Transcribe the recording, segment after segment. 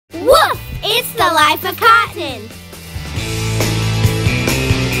It's the Life of Cotton.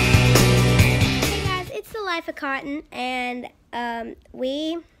 Hey guys, it's the Life of Cotton, and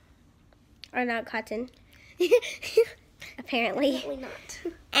we are not Cotton. Apparently. Definitely not.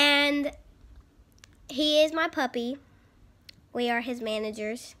 And he is my puppy. We are his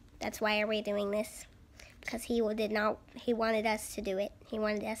managers. That's why we're doing this. Because he wanted us to do it. He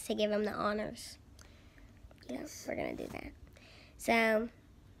wanted us to give him the honors. Yes. So we're going to do that. So,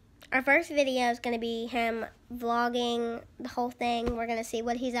 our first video is going to be him vlogging the whole thing. We're going to see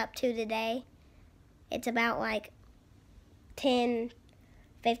what he's up to today. It's about like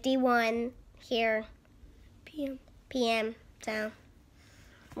 10:51 here p.m. So,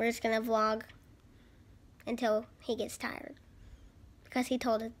 we're just going to vlog until he gets tired. Because he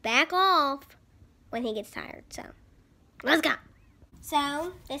told us back off when he gets tired. So, let's go.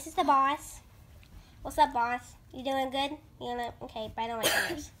 So, this is the boss. What's up, boss? You doing good? Okay, bite on my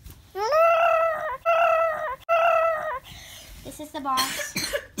fingers. This is the boss.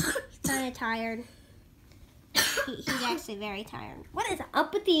 He's kind of tired. He's actually very tired. What is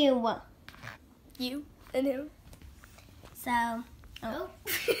up with you? You and him. So,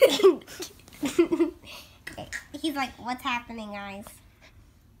 he's like, "What's happening, guys?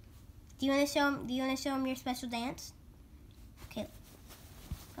 Do you want to show him? Do you want to show him your special dance?" Okay.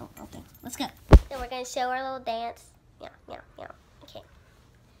 Oh, okay. Let's go. So we're gonna show our little dance. Yeah. Okay.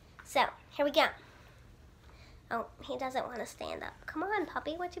 So here we go. Oh, he doesn't want to stand up. Come on,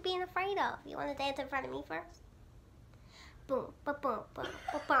 puppy. What you being afraid of? You want to dance in front of me first? Boom, ba boom, boom,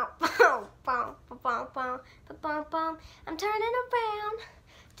 ba boom, boom, boom, ba boom, boom, ba boom, boom. I'm turning around.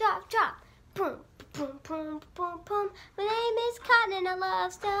 Drop. Boom, boom, boom, boom, boom. My name is Cotton and I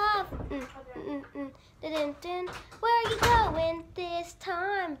love stuff. Dun, dun. Where are you going this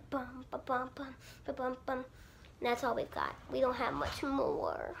time? Bum, ba bum, bum, ba bum, bum. And that's all we've got. We don't have much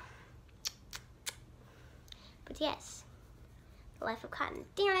more. But yes, the Life of Cotton.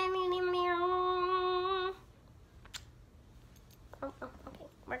 Oh, okay,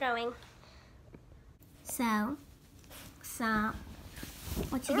 we're going. So,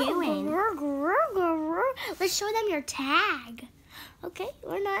 what you doing? Let's show them your tag. Okay,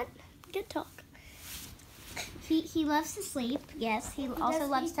 we're not. Good talk. He loves to sleep. Yes, he also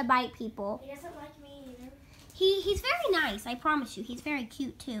loves to bite people. He doesn't like me either. He's very nice. I promise you. He's very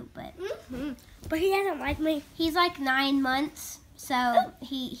cute too. But But he doesn't like me. he's like 9 months, so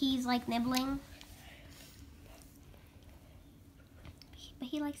he's like nibbling. But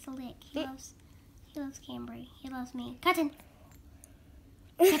he likes to lick. He loves Cambry. He loves me. Cotton.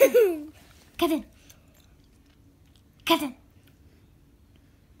 Come here.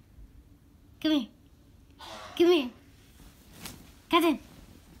 Cotton.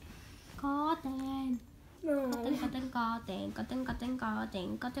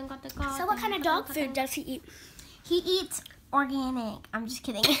 So what kind of dog food does he eat? He eats organic. I'm just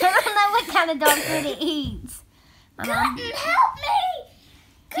kidding. I don't know what kind of dog food he eats. Cotton, help me!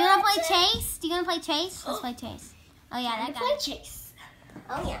 Do you want to play chase? Let's play chase. Oh yeah, that guy. Play chase.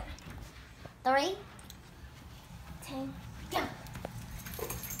 Oh yeah. 3, 2, go.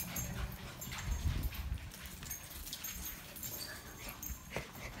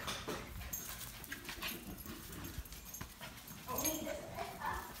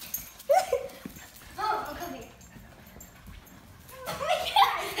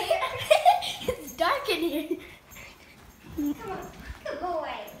 It's dark in here. Come on, good boy.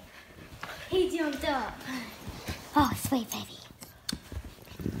 He jumped up. Oh, sweet baby.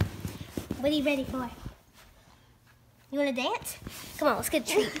 What are you ready for? You want to dance? Come on, let's get a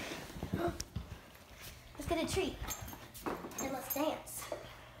treat. Let's get a treat. And let's dance.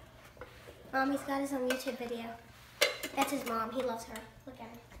 Mommy's got his own YouTube video. That's his mom. He loves her. Look at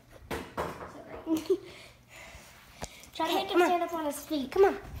her. So great. Try to Okay, make him come on. stand up on his feet. Come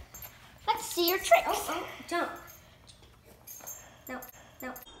on. Let's see your tricks. Oh, jump. No.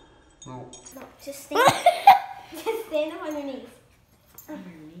 Just stand. Just stand up on your knees. Boom.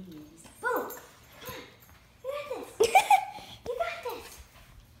 You got this. You got this.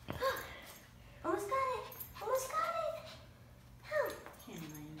 Almost got it.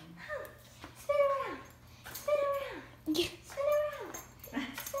 Spin around.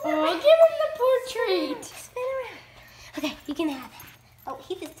 Oh, give him the portrait. Spin around. Okay, you can have it. Oh,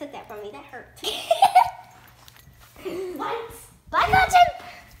 he just took that from me. That hurt. What? Bye, Cotton.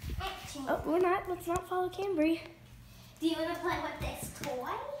 Oh, we're not. Let's not follow Cambry. Do you want to play with this toy? You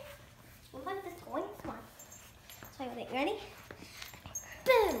want to play with this toy? Come on. Let's play with it. You ready?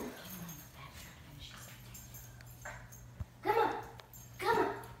 Boom. Come on.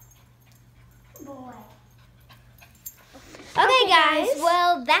 Good boy. Okay, guys.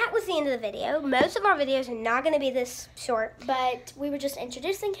 Well, that that was the end of the video. Most of our videos are not going to be this short. But we were just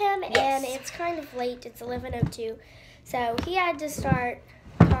introducing him, Yes. and it's kind of late. It's 11:02. So he had to start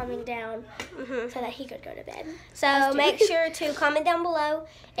calming down so that he could go to bed. So make sure to comment down below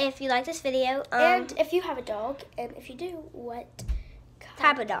if you like this video. And if you have a dog, and if you do, what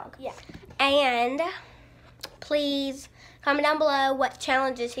Type of dog. Yeah. And please comment down below what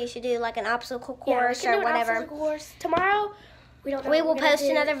challenges he should do, like an obstacle course or whatever. Obstacle course. Tomorrow, we don't know. We what will we're gonna post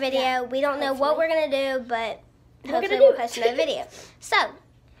do. another video. Yeah, We don't know what hopefully. we're going to do, but We're hopefully gonna we'll do post it. another video. So,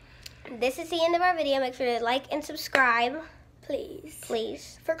 this is the end of our video. Make sure to like and subscribe,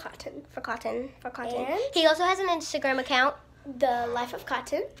 Please. For Cotton. for Cotton. And? He also has an Instagram account. The Life of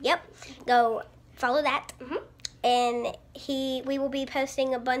Cotton. Yep. Go follow that. Mhm. And we will be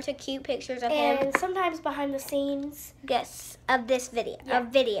posting a bunch of cute pictures of him. And sometimes behind the scenes. Yes, of this video, Yeah. of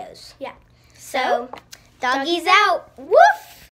videos. Yeah. So, doggies Doggies out. Woof!